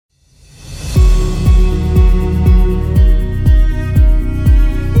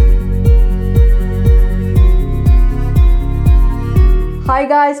Hi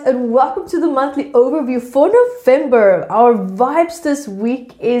guys, and welcome to the monthly overview for November. Our vibes this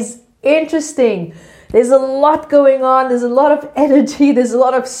week is interesting. There's a lot going on. There's a lot of energy. There's a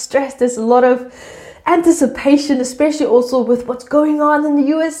lot of stress. There's a lot of anticipation, especially also with what's going on in the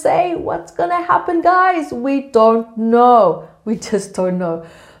USA. What's gonna happen, guys? We don't know. We just don't know.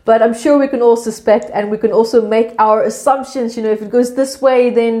 But I'm sure we can all suspect, and we can also make our assumptions. You know, if it goes this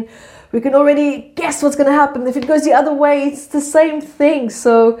way, then we can already guess what's going to happen. If it goes the other way, it's the same thing.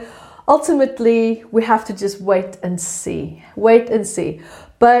 So ultimately, we have to just wait and see. Wait and see.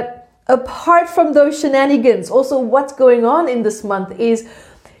 But apart from those shenanigans, also what's going on in this month is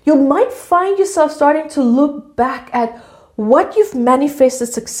you might find yourself starting to look back at what you've manifested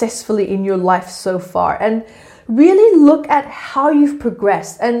successfully in your life so far and really look at how you've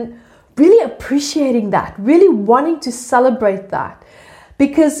progressed and really appreciating that, really wanting to celebrate that,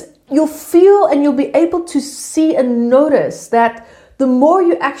 because you'll feel and you'll be able to see and notice that the more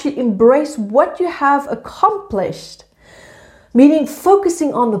you actually embrace what you have accomplished, meaning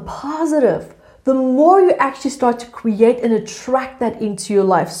focusing on the positive, the more you actually start to create and attract that into your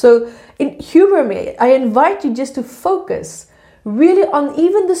life. So humor me, I invite you just to focus really on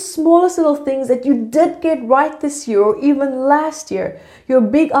even the smallest little things that you did get right this year or even last year, your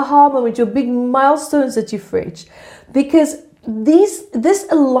big aha moments, your big milestones that you've reached. Because this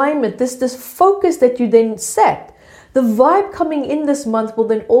alignment, this focus that you then set, the vibe coming in this month will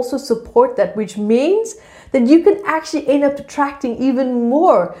then also support that, which means that you can actually end up attracting even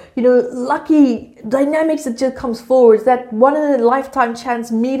more, lucky dynamics that just comes forward, that one in a lifetime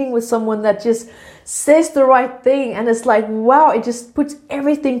chance meeting with someone that just says the right thing, and it's like, wow, it just puts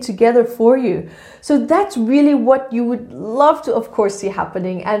everything together for you. So that's really what you would love to, of course, see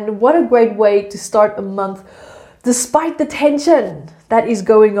happening. And what a great way to start a month despite the tension that is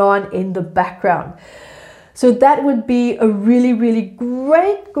going on in the background. So that would be a really, really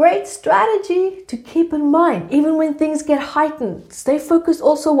great strategy to keep in mind. Even when things get heightened, stay focused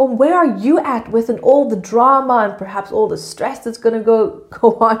also on where are you at within all the drama and perhaps all the stress that's going to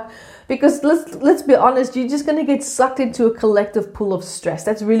go on. Because let's be honest, you're just going to get sucked into a collective pool of stress.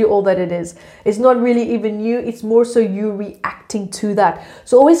 That's really all that it is. It's not really even you. It's more so you reacting to that.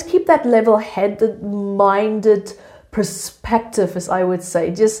 So always keep that level-headed, minded perspective, as I would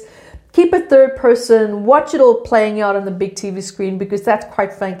say. Just keep it third person. Watch it all playing out on the big TV screen, because that's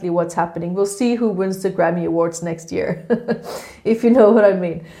quite frankly what's happening. We'll see who wins the Grammy Awards next year, if you know what I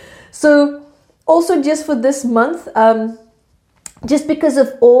mean. So also just for this month, just because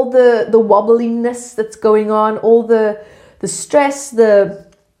of all the wobbliness that's going on, all the stress, the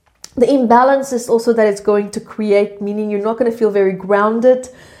imbalances also that it's going to create, meaning you're not going to feel very grounded.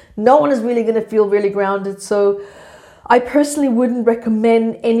 No one is really going to feel really grounded. So I personally wouldn't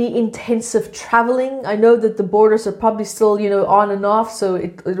recommend any intensive traveling. I know that the borders are probably still, on and off, so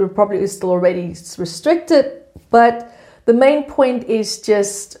it probably is still already restricted. But the main point is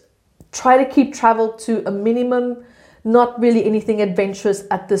just try to keep travel to a minimum. Not really anything adventurous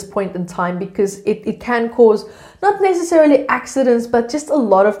at this point in time, because it can cause not necessarily accidents, but just a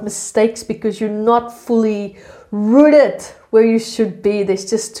lot of mistakes because you're not fully rooted where you should be. There's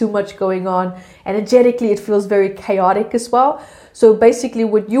just too much going on. Energetically, it feels very chaotic as well. So basically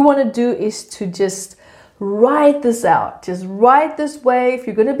what you want to do is to just ride this out. Just ride this wave.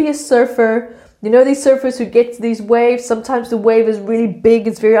 You're going to be a surfer. You know, these surfers who get to these waves, sometimes the wave is really big,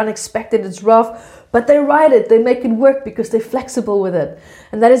 it's very unexpected, it's rough, but they ride it, they make it work because they're flexible with it.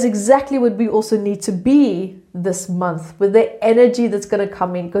 And that is exactly what we also need to be this month, with the energy that's going to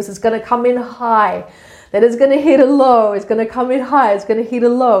come in, because it's going to come in high, then it's going to hit a low, it's going to come in high, it's going to hit a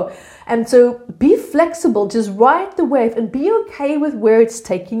low. And so be flexible, just ride the wave and be okay with where it's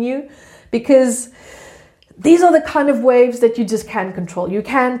taking you, because these are the kind of waves that you just can't control. You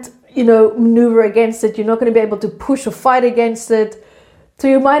can't maneuver against it. You're not going to be able to push or fight against it. So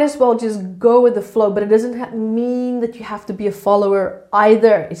you might as well just go with the flow, but it doesn't mean that you have to be a follower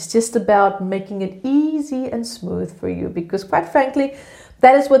either. It's just about making it easy and smooth for you, because quite frankly,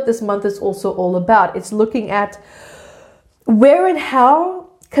 that is what this month is also all about. It's looking at where and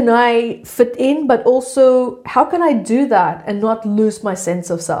how can I fit in, but also how can I do that and not lose my sense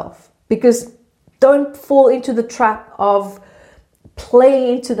of self? Because don't fall into the trap of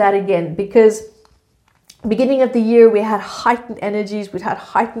playing into that again, because beginning of the year we had heightened energies, we had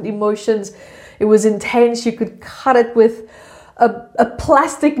heightened emotions. It was intense. You could cut it with a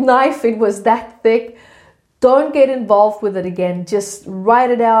plastic knife. It was that thick. Don't get involved with it again. Just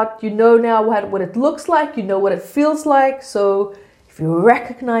write it out. You know now what it looks like. You know what it feels like. So if you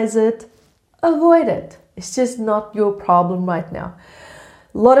recognize it, avoid it. It's just not your problem right now.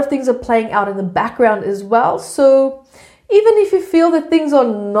 A lot of things are playing out in the background as well. So Even if you feel that things are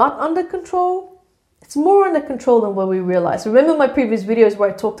not under control, it's more under control than what we realize. Remember my previous videos where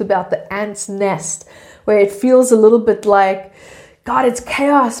I talked about the ant's nest, where it feels a little bit like, God, it's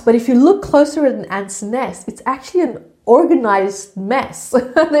chaos. But if you look closer at an ant's nest, it's actually an organized mess.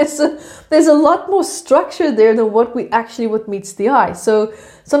 there's a lot more structure there than what meets the eye. So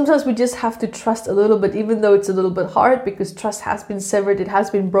sometimes we just have to trust a little bit, even though it's a little bit hard, because trust has been severed, it has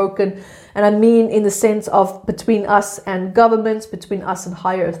been broken. And I mean in the sense of between us and governments, between us and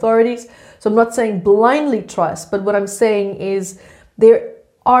higher authorities. So I'm not saying blindly trust, but what I'm saying is there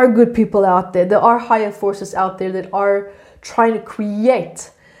are good people out there. There are higher forces out there that are trying to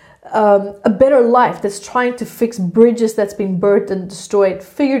create a better life, that's trying to fix bridges that's been burnt and destroyed,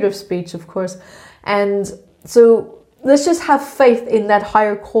 figurative speech, of course. And so let's just have faith in that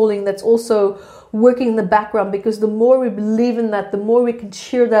higher calling that's also working in the background, because the more we believe in that, the more we can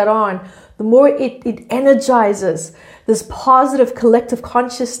cheer that on, the more it energizes this positive collective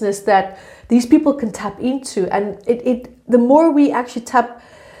consciousness that these people can tap into. And the more we actually tap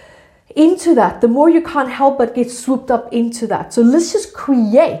into that, the more you can't help but get swooped up into that. So let's just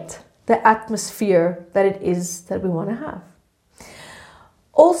create the atmosphere that it is that we want to have.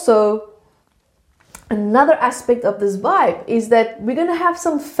 Also, another aspect of this vibe is that we're going to have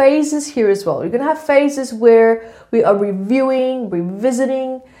some phases here as well. We're going to have phases where we are reviewing,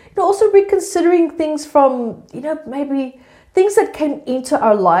 revisiting, also reconsidering things from, maybe things that came into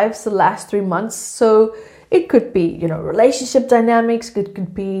our lives the last 3 months. So it could be, relationship dynamics. It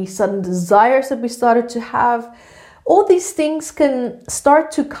could be sudden desires that we started to have. All these things can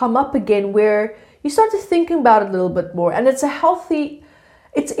start to come up again, where you start to think about it a little bit more. And it's a healthy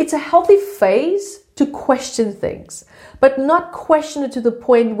phase to question things, but not question it to the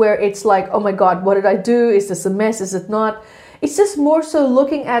point where it's like, oh my God, what did I do? Is this a mess? Is it not? It's just more so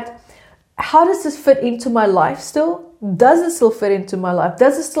looking at, how does this fit into my life still? Does it still fit into my life?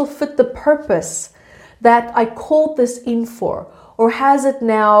 Does it still fit the purpose that I called this in for? Or has it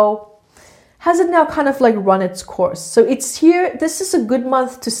now kind of like run its course? So it's here. This is a good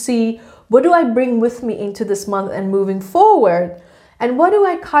month to see, what do I bring with me into this month and moving forward? And what do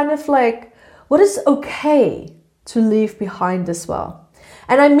I what is okay to leave behind as well?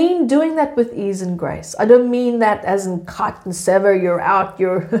 And I mean doing that with ease and grace. I don't mean that as in cut and sever, you're out,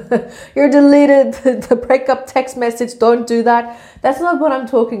 you're deleted, the breakup text message, don't do that. That's not what I'm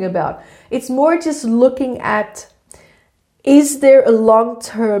talking about. It's more just looking at, is there a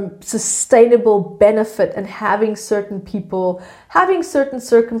long-term sustainable benefit in having certain people, having certain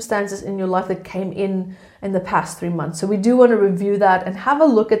circumstances in your life that came in the past 3 months? So we do want to review that and have a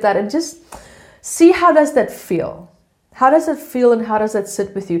look at that and just see, how does that feel? How does it feel and how does that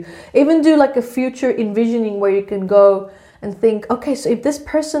sit with you? Even do like a future envisioning where you can go and think, okay, so if this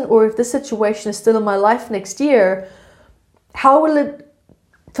person or if this situation is still in my life next year, how will it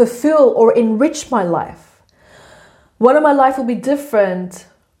fulfill or enrich my life? What in my life will be different,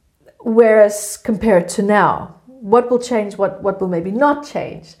 whereas compared to now? What will change? What will maybe not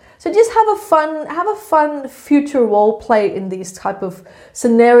change? So just have a fun future role play in these type of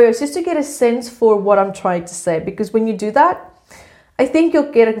scenarios, just to get a sense for what I'm trying to say. Because when you do that, I think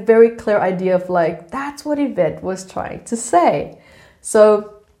you'll get a very clear idea of like, that's what Yvette was trying to say.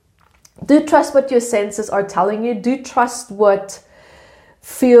 So do trust what your senses are telling you. Do trust what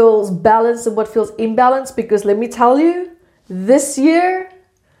feels balanced and what feels imbalanced, because let me tell you, this year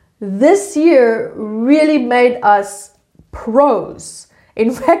really made us pros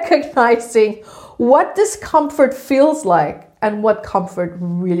in recognizing what discomfort feels like and what comfort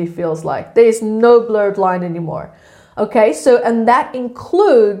really feels like. There is no blurred line anymore. Okay, so, and that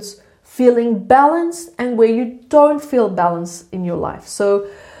includes feeling balanced and where you don't feel balance in your life. So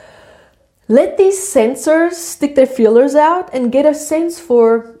let these sensors stick their feelers out and get a sense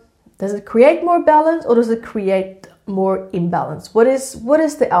for, does it create more balance or does it create more imbalance? What is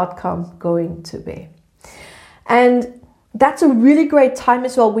the outcome going to be? And that's a really great time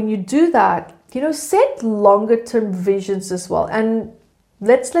as well when you do that. Set longer term visions as well. And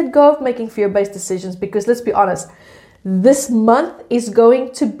let's let go of making fear-based decisions, because let's be honest, this month is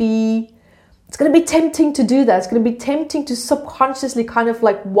going to be tempting to do that. It's going to be tempting to subconsciously kind of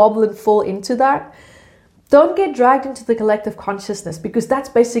like wobble and fall into that. Don't get dragged into the collective consciousness, because that's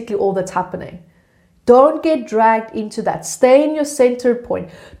basically all that's happening. Don't get dragged into that. Stay in your center point.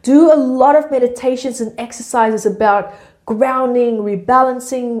 Do a lot of meditations and exercises about grounding,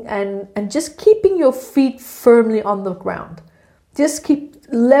 rebalancing, and just keeping your feet firmly on the ground. Just keep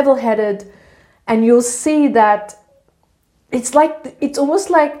level-headed, and you'll see that it's almost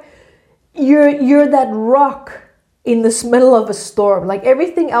like you're that rock in the middle of a storm. Like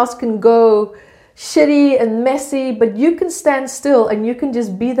everything else can go shitty and messy, but you can stand still and you can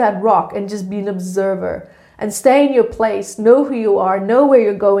just be that rock and just be an observer and stay in your place, know who you are, know where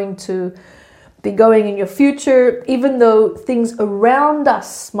you're going to be going in your future, even though things around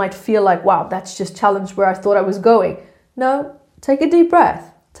us might feel like, wow, that's just challenged where I thought I was going. No, take a deep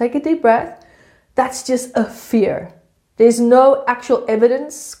breath. Take a deep breath. That's just a fear. There's no actual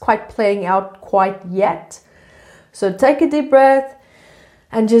evidence quite playing out quite yet. So take a deep breath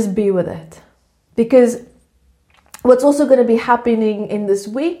and just be with it. Because what's also going to be happening in this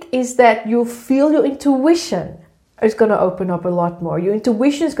week is that you'll feel your intuition is going to open up a lot more. Your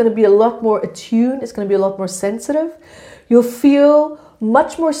intuition is going to be a lot more attuned. It's going to be a lot more sensitive. You'll feel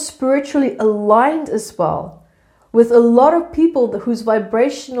much more spiritually aligned as well. With a lot of people whose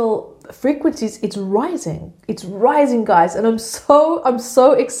vibrational frequencies, it's rising. It's rising, guys. And I'm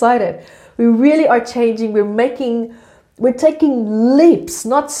so excited. We really are changing. We're taking leaps,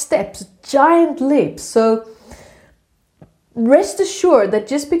 not steps, giant leaps. So rest assured that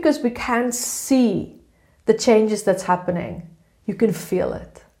just because we can't see the changes that's happening, you can feel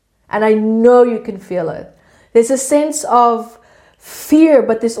it. And I know you can feel it. There's a sense of fear,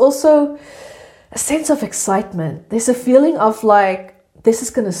 but there's also a sense of excitement. There's a feeling of like, this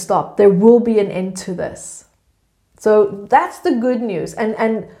is going to stop. There will be an end to this. So that's the good news.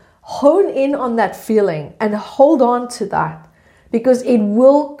 And hone in on that feeling and hold on to that, because it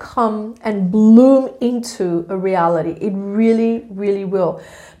will come and bloom into a reality. It really, really will.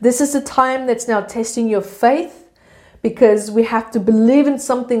 This is a time that's now testing your faith, because we have to believe in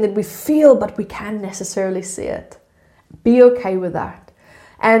something that we feel, but we can't necessarily see it. Be okay with that.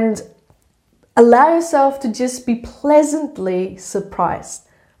 And allow yourself to just be pleasantly surprised,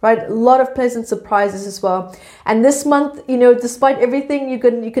 right? A lot of pleasant surprises as well. And this month, despite everything, you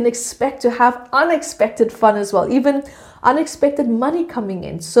can expect to have unexpected fun as well, even unexpected money coming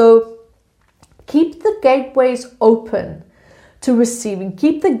in. So keep the gateways open to receiving.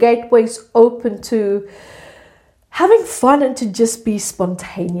 Keep the gateways open to having fun and to just be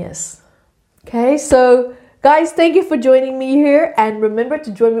spontaneous. Okay, so guys, thank you for joining me here. And remember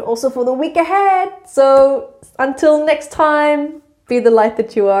to join me also for the week ahead. So until next time, be the light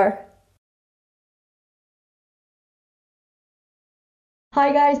that you are.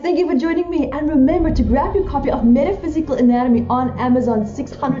 Hi guys, thank you for joining me, and remember to grab your copy of Metaphysical Anatomy on Amazon,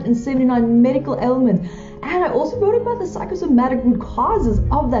 679 medical ailments. And I also wrote about the psychosomatic root causes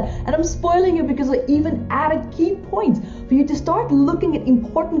of that, and I'm spoiling you because I even added key points for you to start looking at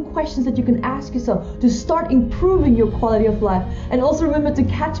important questions that you can ask yourself to start improving your quality of life. And also remember to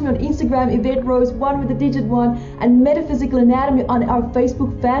catch me on Instagram, Yvette Rose 1 with the digit 1, and Metaphysical Anatomy on our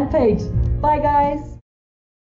Facebook fan page. Bye guys!